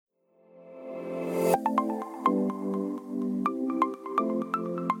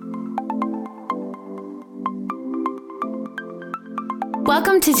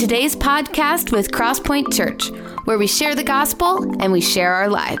Welcome to today's podcast with Crosspoint Church, where we share the gospel and we share our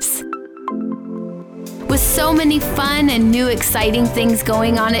lives. With so many fun and new exciting things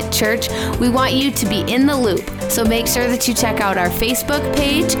going on at church, we want you to be in the loop. So make sure that you check out our Facebook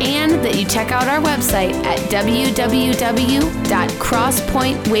page and that you check out our website at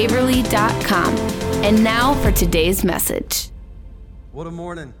www.crosspointwaverly.com. And now for today's message. What a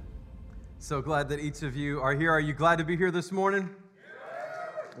morning. So glad that each of you are here. Are you glad to be here this morning?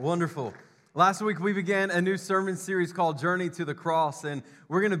 Wonderful. Last week we began a new sermon series called Journey to the Cross, and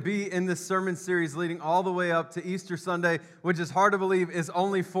we're going to be in this sermon series leading all the way up to Easter Sunday, which is hard to believe is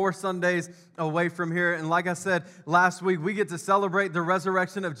only 4 Sundays away from here. And like I said last week, we get to celebrate the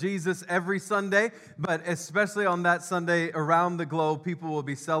resurrection of Jesus every Sunday, but especially on that Sunday around the globe, people will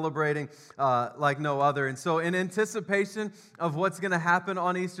be celebrating like no other. And so in anticipation of what's going to happen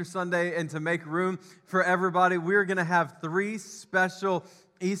on Easter Sunday and to make room for everybody, we're going to have 3 special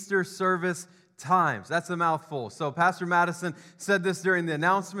Easter service times. That's a mouthful. So Pastor Madison said this during the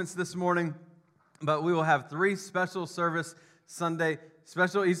announcements this morning, but we will have 3 special Easter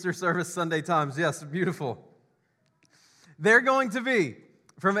service Sunday times. Yes, beautiful. They're going to be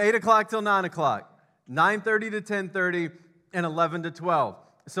from 8 o'clock till 9 o'clock, 9:30 to 10:30, and 11 to 12.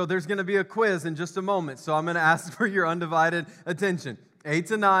 So there's going to be a quiz in just a moment. So I'm going to ask for your undivided attention. 8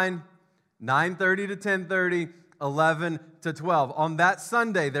 to 9, 9:30 to 10:30, 11 to 12. On that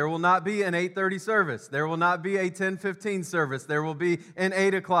Sunday, there will not be an 8:30 service. There will not be a 10:15 service. There will be an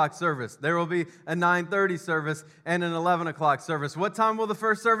 8 o'clock service. There will be a 9:30 service and an 11 o'clock service. What time will the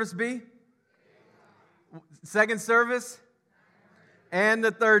first service be? Second service? And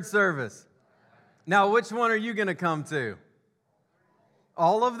the third service. Now, which one are you going to come to?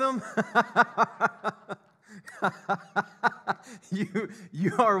 All of them?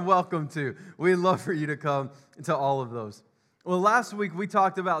 You are welcome to. We'd love for you to come to all of those. Well, last week we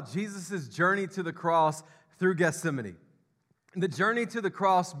talked about Jesus' journey to the cross through Gethsemane. The journey to the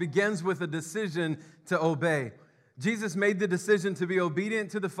cross begins with a decision to obey. Jesus made the decision to be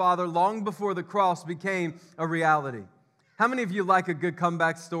obedient to the Father long before the cross became a reality. How many of you like a good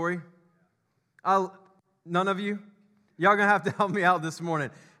comeback story? None of you? Y'all gonna have to help me out this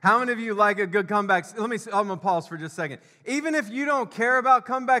morning. How many of you like a good comeback? I'm gonna pause for just a second. Even if you don't care about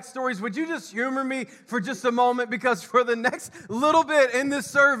comeback stories, would you just humor me for just a moment? Because for the next little bit in this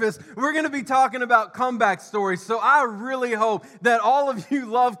service, we're gonna be talking about comeback stories. So I really hope that all of you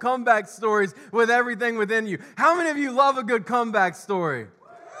love comeback stories with everything within you. How many of you love a good comeback story?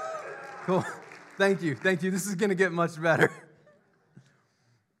 Cool. Thank you. This is gonna get much better.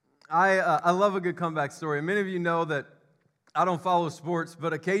 I love a good comeback story. Many of you know that I don't follow sports,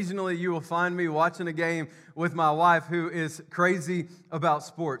 but occasionally you will find me watching a game with my wife who is crazy about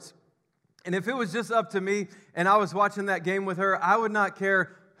sports. And if it was just up to me and I was watching that game with her, I would not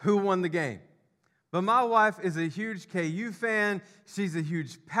care who won the game. But my wife is a huge KU fan. She's a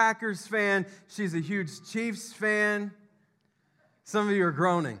huge Packers fan. She's a huge Chiefs fan. Some of you are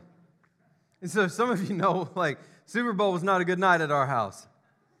groaning. And so some of you know, like, Super Bowl was not a good night at our house.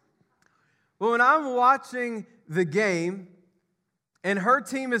 Well, when I'm watching the game and her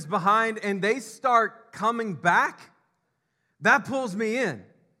team is behind and they start coming back, that pulls me in.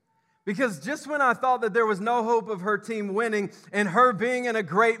 Because just when I thought that there was no hope of her team winning and her being in a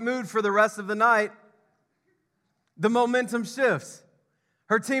great mood for the rest of the night, the momentum shifts.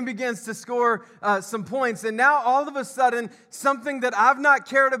 Her team begins to score some points, and now all of a sudden, something that I've not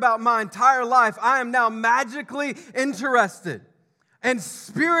cared about my entire life, I am now magically interested and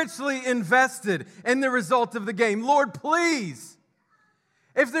spiritually invested in the result of the game. Lord, please,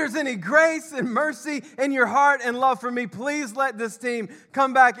 if there's any grace and mercy in your heart and love for me, please let this team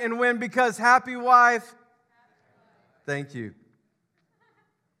come back and win, because happy wife, thank you.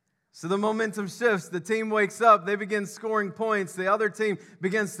 So the momentum shifts. The team wakes up. They begin scoring points. The other team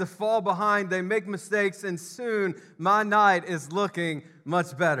begins to fall behind. They make mistakes, and soon my night is looking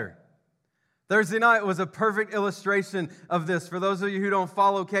much better. Thursday night was a perfect illustration of this. For those of you who don't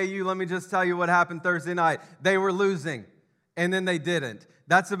follow KU, let me just tell you what happened Thursday night. They were losing, and then they didn't.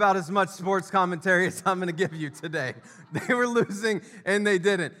 That's about as much sports commentary as I'm going to give you today. They were losing, and they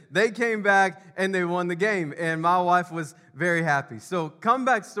didn't. They came back, and they won the game, and my wife was very happy. So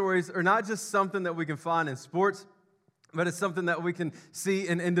comeback stories are not just something that we can find in sports, but it's something that we can see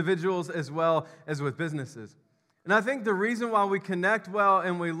in individuals as well as with businesses. And I think the reason why we connect well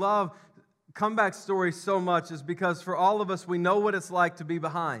and we love comeback stories so much is because for all of us, we know what it's like to be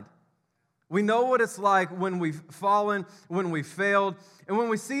behind. We know what it's like when we've fallen, when we failed, and when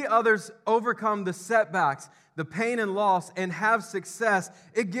we see others overcome the setbacks, the pain and loss, and have success,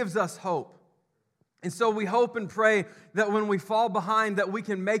 it gives us hope. And so we hope and pray that when we fall behind, that we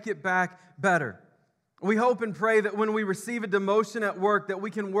can make it back better. We hope and pray that when we receive a demotion at work, that we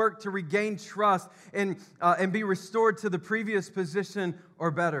can work to regain trust and be restored to the previous position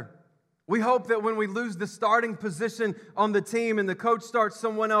or better. We hope that when we lose the starting position on the team and the coach starts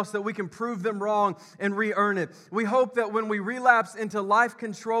someone else, that we can prove them wrong and re-earn it. We hope that when we relapse into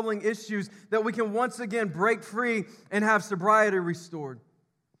life-controlling issues, that we can once again break free and have sobriety restored.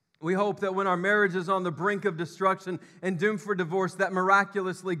 We hope that when our marriage is on the brink of destruction and doomed for divorce, that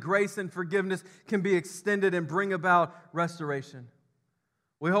miraculously grace and forgiveness can be extended and bring about restoration.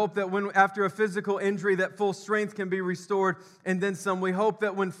 We hope that when after a physical injury, that full strength can be restored and then some. We hope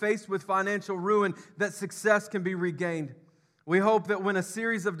that when faced with financial ruin, that success can be regained. We hope that when a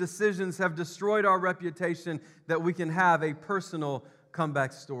series of decisions have destroyed our reputation, that we can have a personal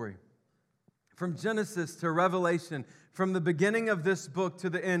comeback story. From Genesis to Revelation, from the beginning of this book to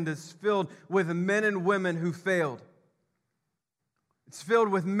the end, is filled with men and women who failed. It's filled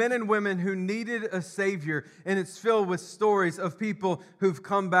with men and women who needed a Savior, and it's filled with stories of people who've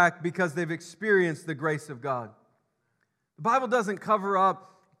come back because they've experienced the grace of God. The Bible doesn't cover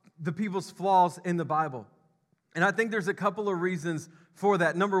up the people's flaws in the Bible. And I think there's a couple of reasons for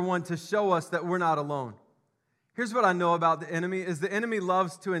that. Number one, to show us that we're not alone. Here's what I know about the enemy, is the enemy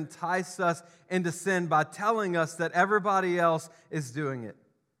loves to entice us into sin by telling us that everybody else is doing it.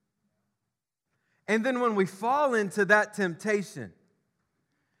 And then when we fall into that temptation,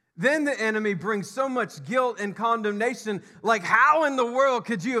 then the enemy brings so much guilt and condemnation, like, how in the world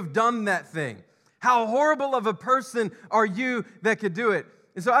could you have done that thing? How horrible of a person are you that could do it?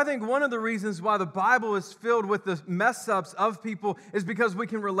 And so I think one of the reasons why the Bible is filled with the mess-ups of people is because we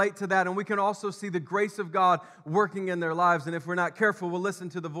can relate to that, and we can also see the grace of God working in their lives. And if we're not careful, we'll listen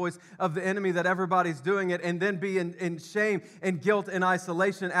to the voice of the enemy that everybody's doing it and then be in shame and guilt and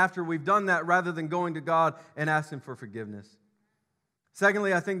isolation after we've done that, rather than going to God and asking for forgiveness.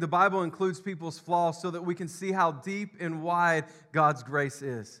 Secondly, I think the Bible includes people's flaws so that we can see how deep and wide God's grace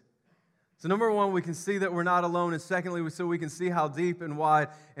is. So number one, we can see that we're not alone. And secondly, so we can see how deep and wide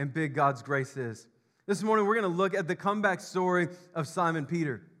and big God's grace is. This morning, we're going to look at the comeback story of Simon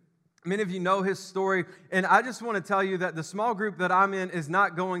Peter. Many of you know his story, and I just want to tell you that the small group that I'm in is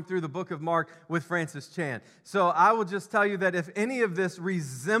not going through the book of Mark with Francis Chan. So I will just tell you that if any of this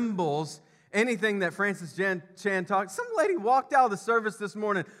resembles anything that Francis Chan talked, some lady walked out of the service this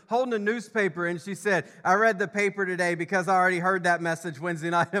morning holding a newspaper, and she said, I read the paper today because I already heard that message Wednesday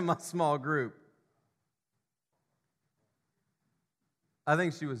night in my small group. I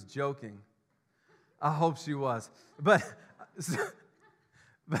think she was joking. I hope she was. But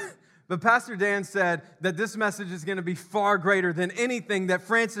Pastor Dan said that this message is going to be far greater than anything that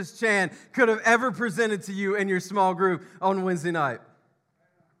Francis Chan could have ever presented to you in your small group on Wednesday night.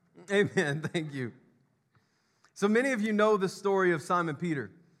 Amen. Thank you. So many of you know the story of Simon Peter.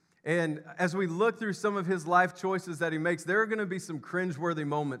 And as we look through some of his life choices that he makes, there are going to be some cringeworthy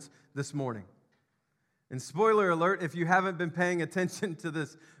moments this morning. And spoiler alert, if you haven't been paying attention to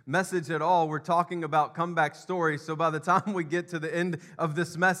this message at all, we're talking about comeback stories. So by the time we get to the end of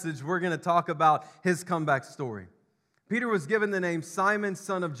this message, we're going to talk about his comeback story. Peter was given the name Simon,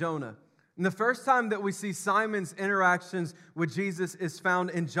 son of Jonah. And the first time that we see Simon's interactions with Jesus is found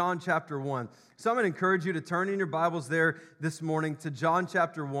in John chapter 1. So I'm going to encourage you to turn in your Bibles there this morning to John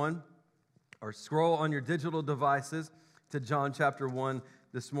chapter 1, or scroll on your digital devices to John chapter 1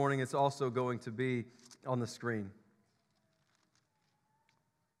 this morning. It's also going to be on the screen.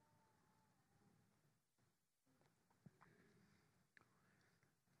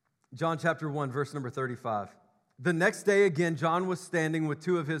 John chapter 1, verse number 35. The next day again, John was standing with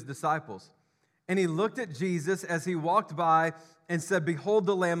two of his disciples, and he looked at Jesus as he walked by and said, Behold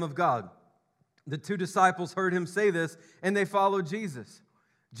the Lamb of God. The two disciples heard him say this, and they followed Jesus.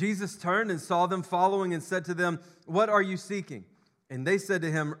 Jesus turned and saw them following and said to them, What are you seeking? And they said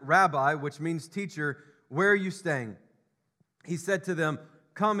to him, Rabbi, which means teacher, where are you staying? He said to them,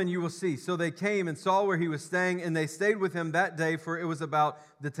 Come and you will see. So they came and saw where he was staying, and they stayed with him that day, for it was about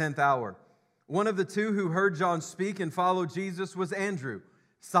the 10th hour. One of the two who heard John speak and followed Jesus was Andrew,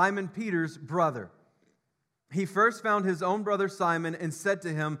 Simon Peter's brother. He first found his own brother Simon and said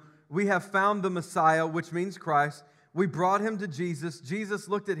to him, We have found the Messiah, which means Christ. We brought him to Jesus. Jesus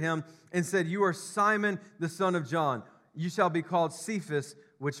looked at him and said, You are Simon, the son of John. You shall be called Cephas,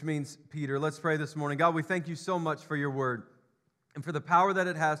 which means Peter. Let's pray this morning. God, we thank you so much for your word and for the power that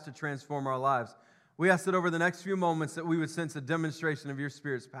it has to transform our lives. We ask that over the next few moments that we would sense a demonstration of your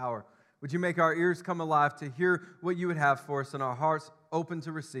Spirit's power. Would you make our ears come alive to hear what you would have for us and our hearts open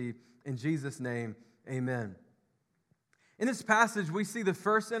to receive? In Jesus' name, amen. In this passage, we see the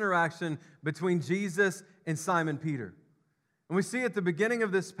first interaction between Jesus and Simon Peter. And we see at the beginning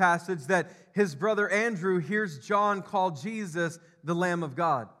of this passage that his brother Andrew hears John call Jesus the Lamb of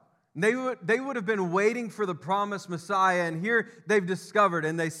God. And they would have been waiting for the promised Messiah, and here they've discovered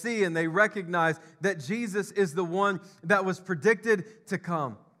and they see and they recognize that Jesus is the one that was predicted to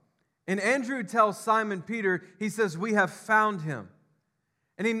come. And Andrew tells Simon Peter, he says, "We have found him."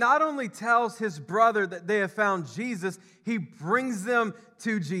 And he not only tells his brother that they have found Jesus, he brings them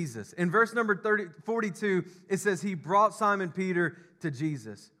to Jesus. In verse number 42, it says, he brought Simon Peter to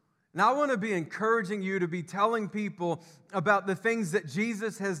Jesus. Now I want to be encouraging you to be telling people about the things that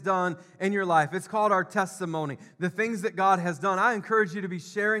Jesus has done in your life. It's called our testimony, the things that God has done. I encourage you to be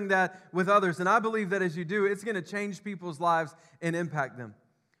sharing that with others. And I believe that as you do, it's going to change people's lives and impact them.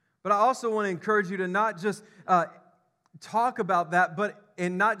 But I also want to encourage you to not just talk about that,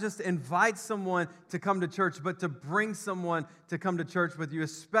 and not just invite someone to come to church, but to bring someone to come to church with you,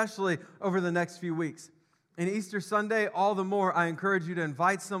 especially over the next few weeks. And Easter Sunday, all the more, I encourage you to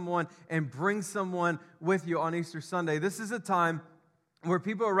invite someone and bring someone with you on Easter Sunday. This is a time where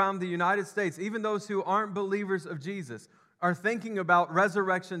people around the United States, even those who aren't believers of Jesus, are thinking about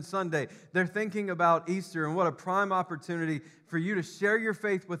Resurrection Sunday. They're thinking about Easter, and what a prime opportunity for you to share your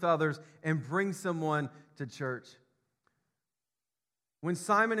faith with others and bring someone to church. When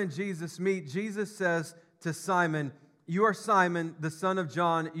Simon and Jesus meet, Jesus says to Simon, "You are Simon, the son of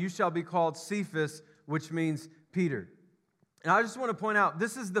John. You shall be called Cephas," which means Peter. And I just want to point out,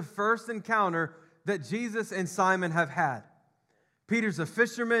 this is the first encounter that Jesus and Simon have had. Peter's a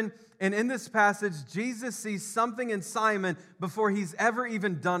fisherman, and in this passage, Jesus sees something in Simon before he's ever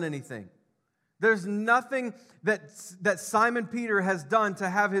even done anything. There's nothing that Simon Peter has done to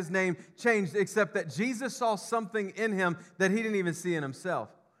have his name changed, except that Jesus saw something in him that he didn't even see in himself.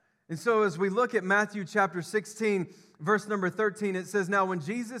 And so as we look at Matthew chapter 16, verse number 13, it says, "Now when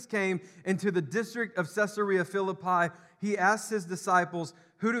Jesus came into the district of Caesarea Philippi, he asked his disciples,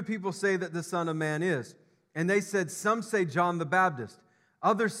 'Who do people say that the Son of Man is?' And they said, 'Some say John the Baptist,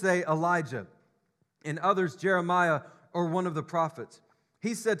 others say Elijah, and others Jeremiah or one of the prophets.'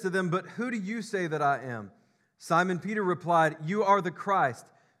 He said to them, 'But who do you say that I am?' Simon Peter replied, 'You are the Christ,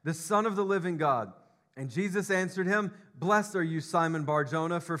 the Son of the living God.' And Jesus answered him, 'Blessed are you, Simon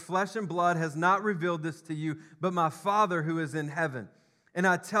Bar-Jonah, for flesh and blood has not revealed this to you, but my Father who is in heaven. And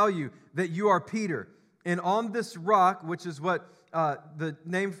I tell you that you are Peter, and on this rock,'" which is what the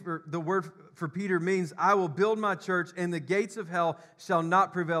name for the word for Peter means, "I will build my church, and the gates of hell shall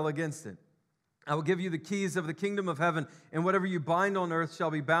not prevail against it. I will give you the keys of the kingdom of heaven, and whatever you bind on earth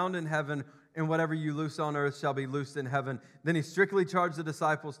shall be bound in heaven, and whatever you loose on earth shall be loosed in heaven." Then he strictly charged the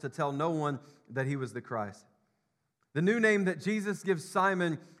disciples to tell no one that he was the Christ. The new name that Jesus gives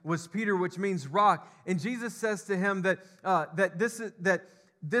Simon was Peter, which means rock. And Jesus says to him that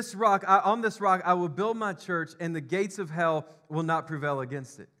this rock, on this rock, I will build my church, and the gates of hell will not prevail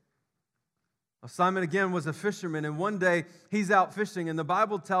against it. Well, Simon, again, was a fisherman, and one day he's out fishing, and the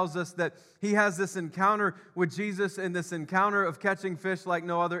Bible tells us that he has this encounter with Jesus and this encounter of catching fish like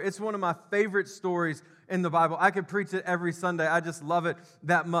no other. It's one of my favorite stories in the Bible. I could preach it every Sunday. I just love it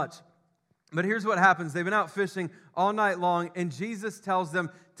that much. But here's what happens. They've been out fishing all night long, and Jesus tells them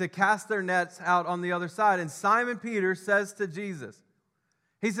to cast their nets out on the other side. And Simon Peter says to Jesus,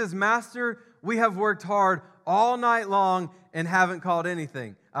 he says, "Master, we have worked hard all night long and haven't caught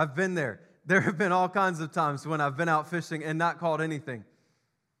anything." I've been there. There have been all kinds of times when I've been out fishing and not caught anything.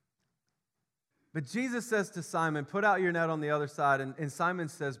 But Jesus says to Simon, "Put out your net on the other side." And Simon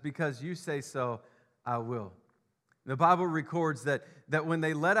says, "Because you say so, I will." The Bible records that when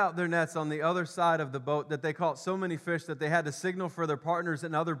they let out their nets on the other side of the boat, that they caught so many fish that they had to signal for their partners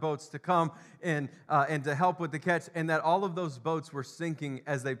in other boats to come and to help with the catch, and that all of those boats were sinking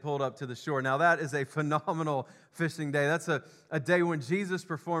as they pulled up to the shore. Now that is a phenomenal fishing day. That's a day when Jesus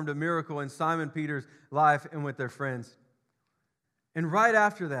performed a miracle in Simon Peter's life and with their friends. And right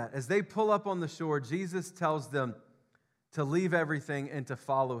after that, as they pull up on the shore, Jesus tells them to leave everything and to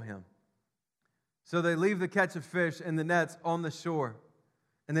follow him. So they leave the catch of fish and the nets on the shore,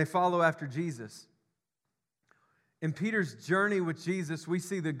 and they follow after Jesus. In Peter's journey with Jesus, we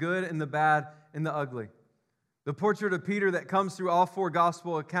see the good and the bad and the ugly. The portrait of Peter that comes through all four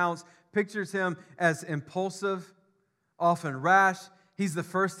gospel accounts pictures him as impulsive, often rash. He's the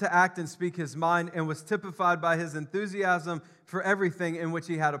first to act and speak his mind, and was typified by his enthusiasm for everything in which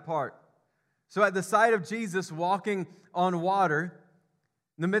he had a part. So at the sight of Jesus walking on water,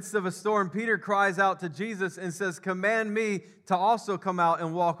 in the midst of a storm, Peter cries out to Jesus and says, "Command me to also come out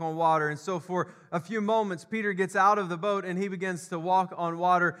and walk on water." And so for a few moments, Peter gets out of the boat and he begins to walk on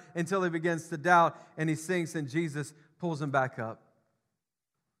water until he begins to doubt and he sinks, and Jesus pulls him back up.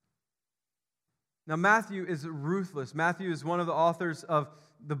 Now, Matthew is ruthless. Matthew is one of the authors of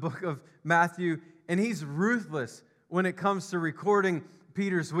the book of Matthew, and he's ruthless when it comes to recording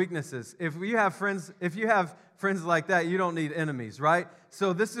Peter's weaknesses. If you have friends like that, you don't need enemies, right?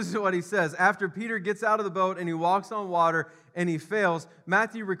 So this is what he says. After Peter gets out of the boat and he walks on water and he fails,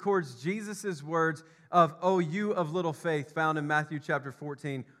 Matthew records Jesus' words of, "O you of little faith," found in Matthew chapter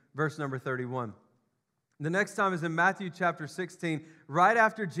 14, verse number 31. The next time is in Matthew chapter 16, right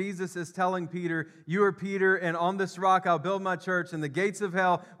after Jesus is telling Peter, "You are Peter, and on this rock I'll build my church, and the gates of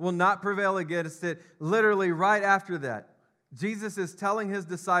hell will not prevail against it." Literally right after that, Jesus is telling his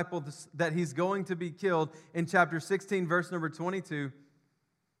disciples that he's going to be killed in chapter 16, verse number 22.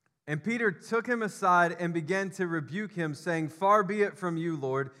 And Peter took him aside and began to rebuke him, saying, "Far be it from you,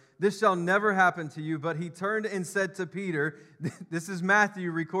 Lord. This shall never happen to you." But he turned and said to Peter, this is Matthew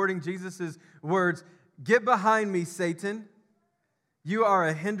recording Jesus' words, "Get behind me, Satan. You are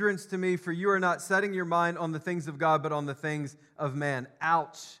a hindrance to me, for you are not setting your mind on the things of God, but on the things of man."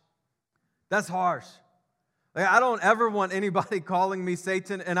 Ouch. That's harsh. Like, I don't ever want anybody calling me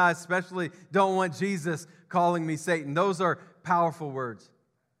Satan, and I especially don't want Jesus calling me Satan. Those are powerful words.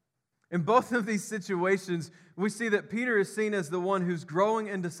 In both of these situations, we see that Peter is seen as the one who's growing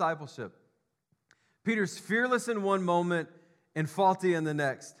in discipleship. Peter's fearless in one moment and faulty in the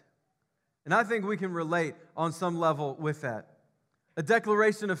next. And I think we can relate on some level with that. A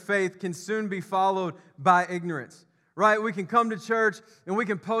declaration of faith can soon be followed by ignorance, right? We can come to church and we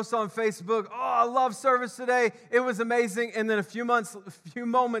can post on Facebook, "Oh, I love service today. It was amazing." And then a few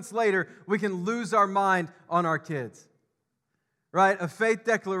moments later, we can lose our mind on our kids, right? A faith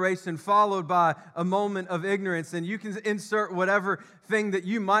declaration followed by a moment of ignorance. And you can insert whatever thing that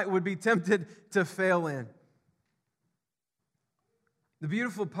you would be tempted to fail in. The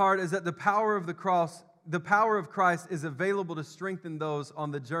beautiful part is that the power of Christ is available to strengthen those on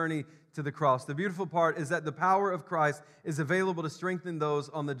the journey to the cross. The beautiful part is that the power of Christ is available to strengthen those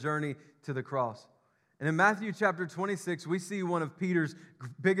on the journey to the cross. And in Matthew chapter 26, we see one of Peter's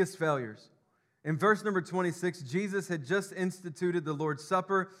biggest failures. In verse number 26, Jesus had just instituted the Lord's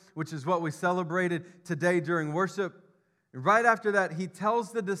Supper, which is what we celebrated today during worship. And right after that, he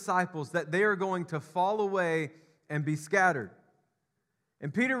tells the disciples that they are going to fall away and be scattered.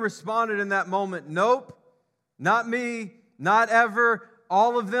 And Peter responded in that moment, "Nope, not me, not ever.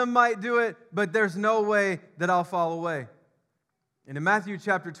 All of them might do it, but there's no way that I'll fall away." And in Matthew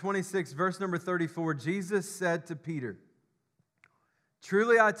chapter 26, verse number 34, Jesus said to Peter,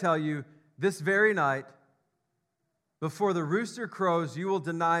 "Truly I tell you, this very night, before the rooster crows, you will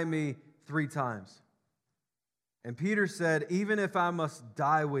deny me 3 times." And Peter said, "Even if I must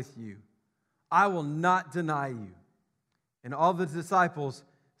die with you, I will not deny you." And all the disciples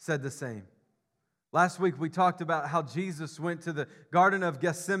said the same. Last week we talked about how Jesus went to the Garden of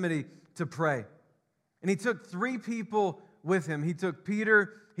Gethsemane to pray. And he took 3 people with him. He took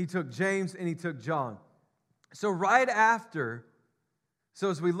Peter, he took James, and he took John. So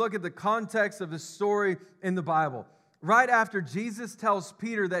as we look at the context of the story in the Bible, right after Jesus tells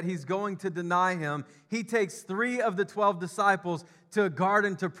Peter that he's going to deny him, he takes 3 of the 12 disciples to a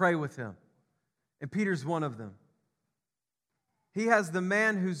garden to pray with him. And Peter's one of them. He has the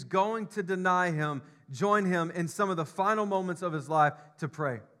man who's going to deny him join him in some of the final moments of his life to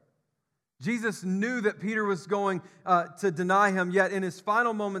pray. Jesus knew that Peter was going to deny him, yet in his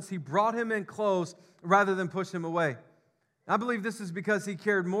final moments, he brought him in close rather than push him away. I believe this is because he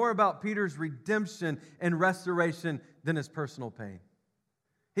cared more about Peter's redemption and restoration than his personal pain.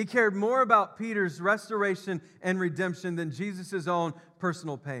 He cared more about Peter's restoration and redemption than Jesus' own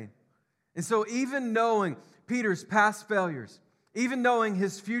personal pain. And so even knowing Peter's past failures, even knowing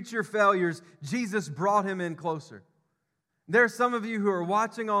his future failures, Jesus brought him in closer. There are some of you who are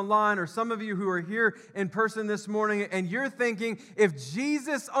watching online, or some of you who are here in person this morning, and you're thinking, if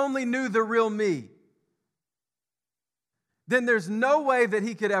Jesus only knew the real me, then there's no way that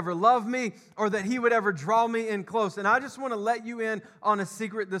he could ever love me or that he would ever draw me in close. And I just want to let you in on a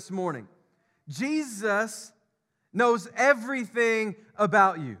secret this morning. Jesus knows everything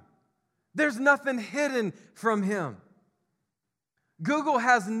about you. There's nothing hidden from him. Google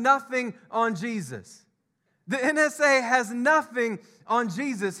has nothing on Jesus. The NSA has nothing on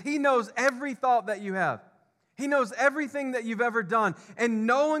Jesus. He knows every thought that you have. He knows everything that you've ever done. And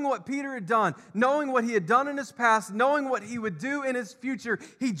knowing what Peter had done, knowing what he had done in his past, knowing what he would do in his future,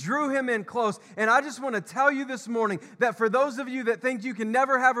 he drew him in close. And I just want to tell you this morning that for those of you that think you can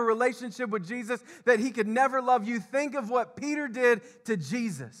never have a relationship with Jesus, that he could never love you, think of what Peter did to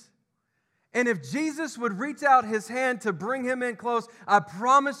Jesus. And if Jesus would reach out his hand to bring him in close, I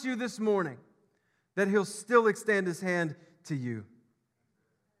promise you this morning that He'll still extend His hand to you.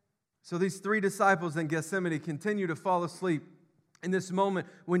 So these 3 disciples in Gethsemane continue to fall asleep in this moment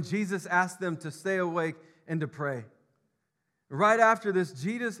when Jesus asked them to stay awake and to pray. Right after this,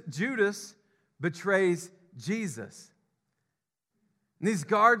 Judas betrays Jesus. And these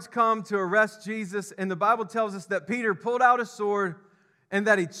guards come to arrest Jesus, and the Bible tells us that Peter pulled out a sword and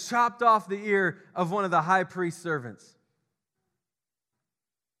that he chopped off the ear of one of the high priest's servants.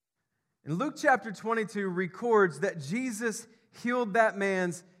 And Luke chapter 22 records that Jesus healed that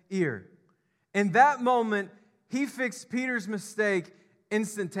man's ear. In that moment, He fixed Peter's mistake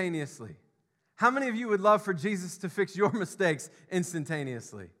instantaneously. How many of you would love for Jesus to fix your mistakes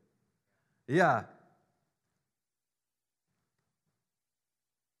instantaneously? Yeah.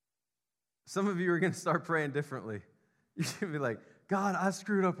 Some of you are going to start praying differently. You're going to be like, God, I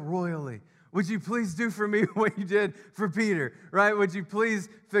screwed up royally. Would you please do for me what you did for Peter, right? Would you please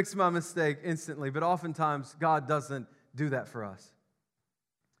fix my mistake instantly? But oftentimes, God doesn't do that for us.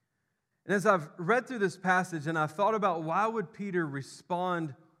 And as I've read through this passage and I've thought about why would Peter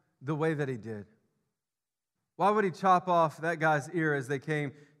respond the way that he did? Why would he chop off that guy's ear as they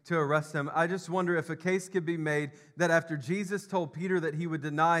came to arrest him? I just wonder if a case could be made that after Jesus told Peter that he would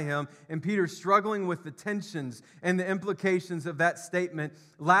deny him, and Peter struggling with the tensions and the implications of that statement,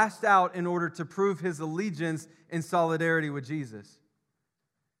 lashed out in order to prove his allegiance in solidarity with Jesus.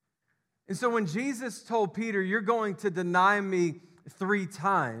 And so when Jesus told Peter, "You're going to deny me 3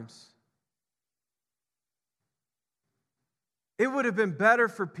 times," it would have been better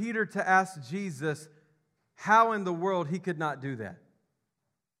for Peter to ask Jesus how in the world he could not do that.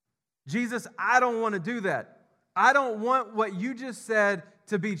 Jesus, I don't want to do that. I don't want what you just said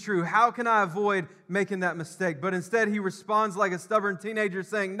to be true. How can I avoid making that mistake? But instead he responds like a stubborn teenager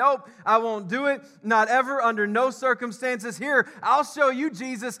saying, nope, I won't do it. Not ever, under no circumstances. Here, I'll show you,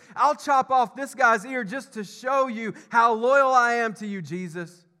 Jesus. I'll chop off this guy's ear just to show you how loyal I am to you,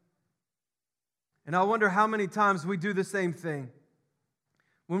 Jesus. And I wonder how many times we do the same thing.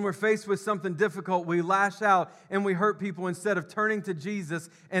 When we're faced with something difficult, we lash out and we hurt people instead of turning to Jesus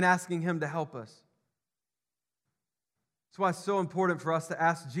and asking Him to help us. That's why it's so important for us to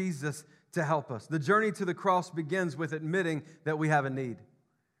ask Jesus to help us. The journey to the cross begins with admitting that we have a need.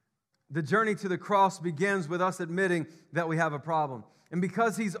 The journey to the cross begins with us admitting that we have a problem. And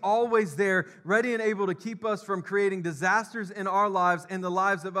because He's always there, ready and able to keep us from creating disasters in our lives and the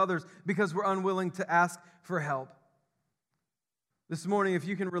lives of others because we're unwilling to ask for help. This morning, if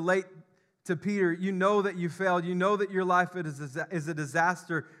you can relate to Peter, you know that you failed. You know that your life is a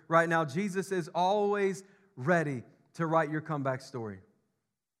disaster right now. Jesus is always ready to write your comeback story.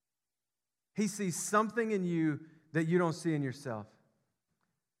 He sees something in you that you don't see in yourself.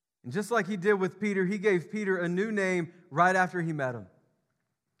 And just like He did with Peter, He gave Peter a new name right after He met him.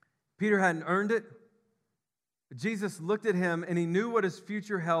 Peter hadn't earned it. But Jesus looked at him and He knew what his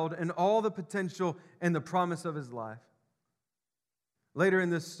future held and all the potential and the promise of his life. Later in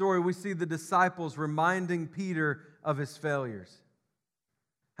this story, we see the disciples reminding Peter of his failures.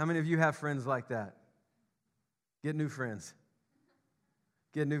 How many of you have friends like that? Get new friends.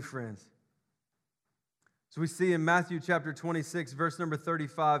 Get new friends. So we see in Matthew chapter 26, verse number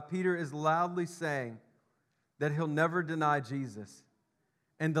 35, Peter is loudly saying that he'll never deny Jesus.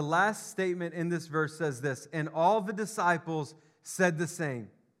 And the last statement in this verse says this, and all the disciples said the same.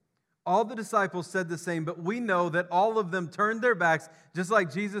 All the disciples said the same, but we know that all of them turned their backs, just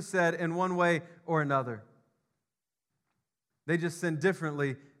like Jesus said, in one way or another. They just sinned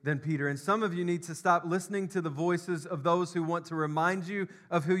differently than Peter. And some of you need to stop listening to the voices of those who want to remind you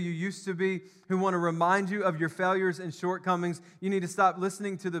of who you used to be, who want to remind you of your failures and shortcomings. You need to stop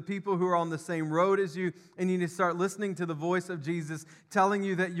listening to the people who are on the same road as you, and you need to start listening to the voice of Jesus telling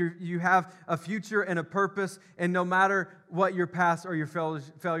you that you have a future and a purpose, and no matter what your past or your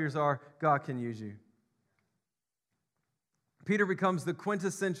failures are, God can use you. Peter becomes the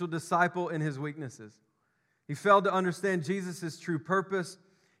quintessential disciple in his weaknesses. He failed to understand Jesus' true purpose.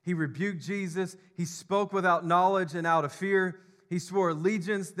 He rebuked Jesus. He spoke without knowledge and out of fear. He swore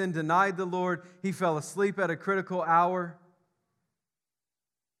allegiance, then denied the Lord. He fell asleep at a critical hour.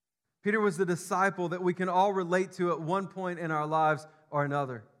 Peter was the disciple that we can all relate to at one point in our lives or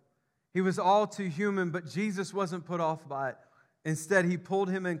another. He was all too human, but Jesus wasn't put off by it. Instead, He pulled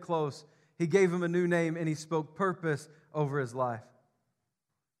him in close. He gave him a new name, and He spoke purpose over his life.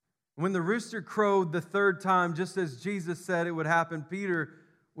 When the rooster crowed the 3rd time, just as Jesus said it would happen, Peter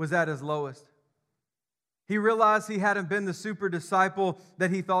was at his lowest. He realized he hadn't been the super disciple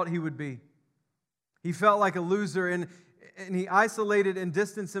that he thought he would be. He felt like a loser, and he isolated and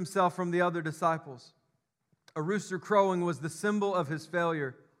distanced himself from the other disciples. A rooster crowing was the symbol of his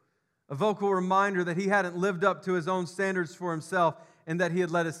failure. a vocal reminder that he hadn't lived up to his own standards for himself and that he had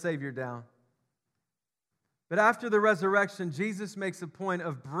let his Savior down. But after the resurrection, Jesus makes a point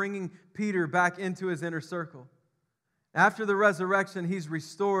of bringing Peter back into his inner circle. After the resurrection, he's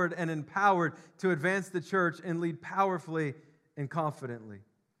restored and empowered to advance the church and lead powerfully and confidently.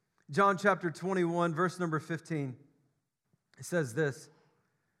 John chapter 21, verse number 15, it says this: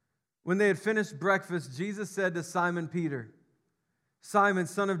 when they had finished breakfast, Jesus said to Simon Peter, "Simon,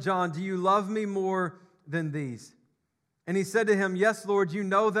 son of John, do you love me more than these?" And he said to him, "Yes, Lord, you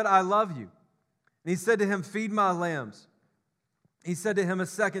know that I love you." And he said to him, "Feed my lambs." He said to him a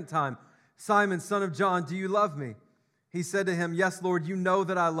second time, "Simon, son of John, do you love me?" He said to him, "Yes, Lord, you know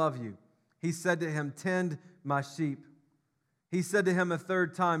that I love you." He said to him, "Tend my sheep." He said to him a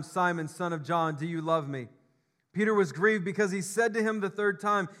third time, "Simon, son of John, do you love me?" Peter was grieved because he said to him the third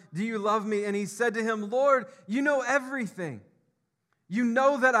time, "Do you love me?" And he said to him, "Lord, you know everything. You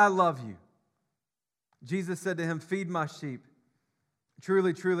know that I love you." Jesus said to him, "Feed my sheep.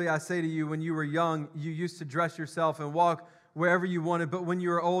 Truly, truly, I say to you, when you were young, you used to dress yourself and walk wherever you wanted. But when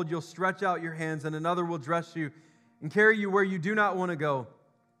you are old, you'll stretch out your hands, and another will dress you and carry you where you do not want to go."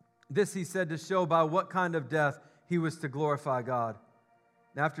 This he said to show by what kind of death he was to glorify God.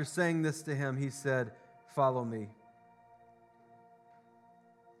 And after saying this to him, he said, "Follow me."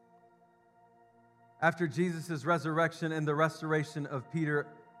 After Jesus' resurrection and the restoration of Peter,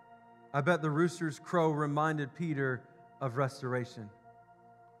 I bet the rooster's crow reminded Peter of restoration.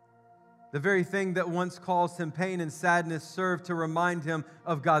 The very thing that once caused him pain and sadness served to remind him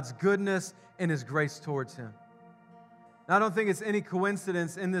of God's goodness and His grace towards him. Now, I don't think it's any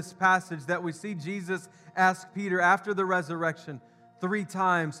coincidence in this passage that we see Jesus ask Peter after the resurrection 3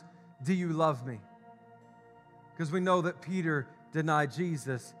 times, "Do you love me?" Because we know that Peter denied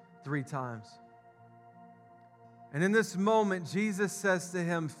Jesus 3 times. And in this moment, Jesus says to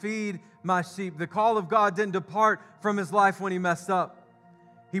him, "Feed my sheep." The call of God didn't depart from his life when he messed up.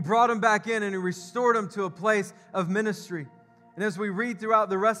 He brought him back in and he restored him to a place of ministry. And as we read throughout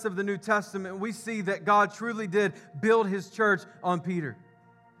the rest of the New Testament, we see that God truly did build His church on Peter.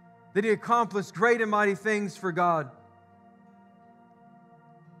 That he accomplished great and mighty things for God.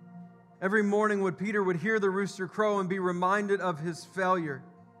 Every morning when Peter would hear the rooster crow and be reminded of his failure.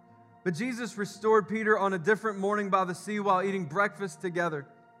 But Jesus restored Peter on a different morning by the sea while eating breakfast together.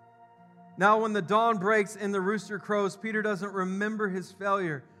 Now when the dawn breaks and the rooster crows, Peter doesn't remember his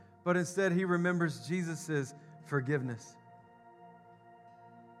failure, but instead he remembers Jesus' forgiveness.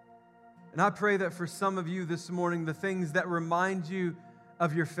 And I pray that for some of you this morning, the things that remind you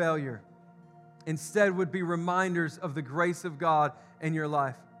of your failure instead would be reminders of the grace of God in your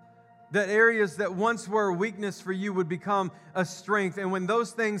life. That areas that once were a weakness for you would become a strength. And when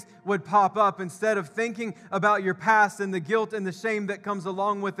those things would pop up, instead of thinking about your past and the guilt and the shame that comes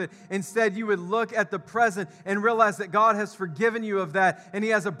along with it, instead you would look at the present and realize that God has forgiven you of that and He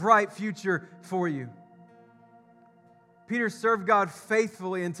has a bright future for you. Peter served God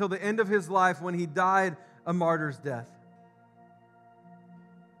faithfully until the end of his life when he died a martyr's death.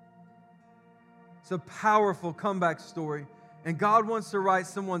 It's a powerful comeback story. And God wants to write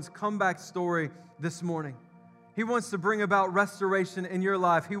someone's comeback story this morning. He wants to bring about restoration in your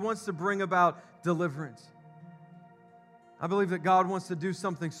life. He wants to bring about deliverance. I believe that God wants to do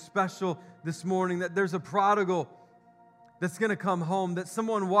something special this morning, that there's a prodigal that's going to come home, that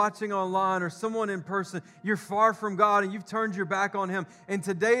someone watching online or someone in person, you're far from God and you've turned your back on Him. And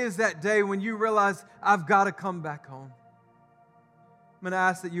today is that day when you realize, I've got to come back home. I'm going to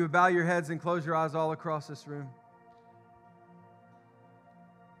ask that you would bow your heads and close your eyes all across this room.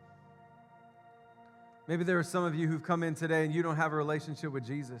 Maybe there are some of you who've come in today and you don't have a relationship with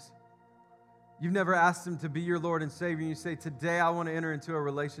Jesus. You've never asked Him to be your Lord and Savior, and you say, today I want to enter into a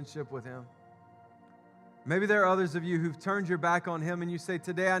relationship with Him. Maybe there are others of you who've turned your back on Him and you say,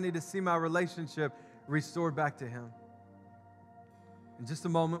 today I need to see my relationship restored back to Him. In just a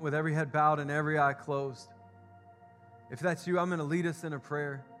moment, with every head bowed and every eye closed, if that's you, I'm going to lead us in a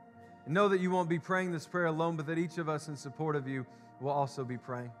prayer. And know that you won't be praying this prayer alone, but that each of us in support of you will also be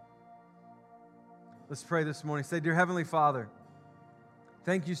praying. Let's pray this morning. Say, dear Heavenly Father,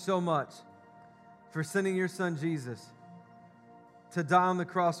 thank you so much for sending your Son Jesus to die on the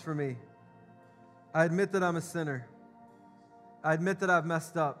cross for me. I admit that I'm a sinner. I admit that I've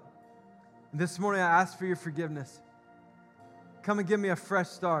messed up. This morning I ask for your forgiveness. Come and give me a fresh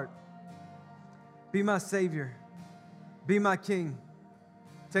start. Be my Savior. Be my King.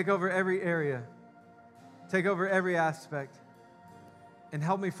 Take over every area. Take over every aspect. And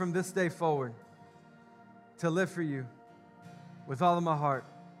help me from this day forward to live for you with all of my heart,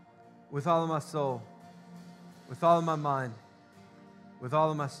 with all of my soul, with all of my mind, with all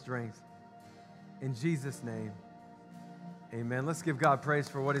of my strength. In Jesus' name, amen. Let's give God praise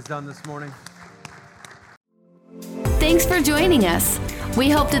for what he's done this morning. Thanks for joining us. We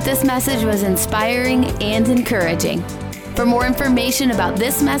hope that this message was inspiring and encouraging. For more information about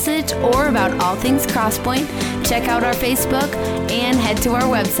this message or about all things Crosspoint, check out our Facebook and head to our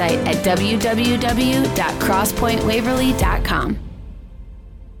website at www.crosspointwaverly.com.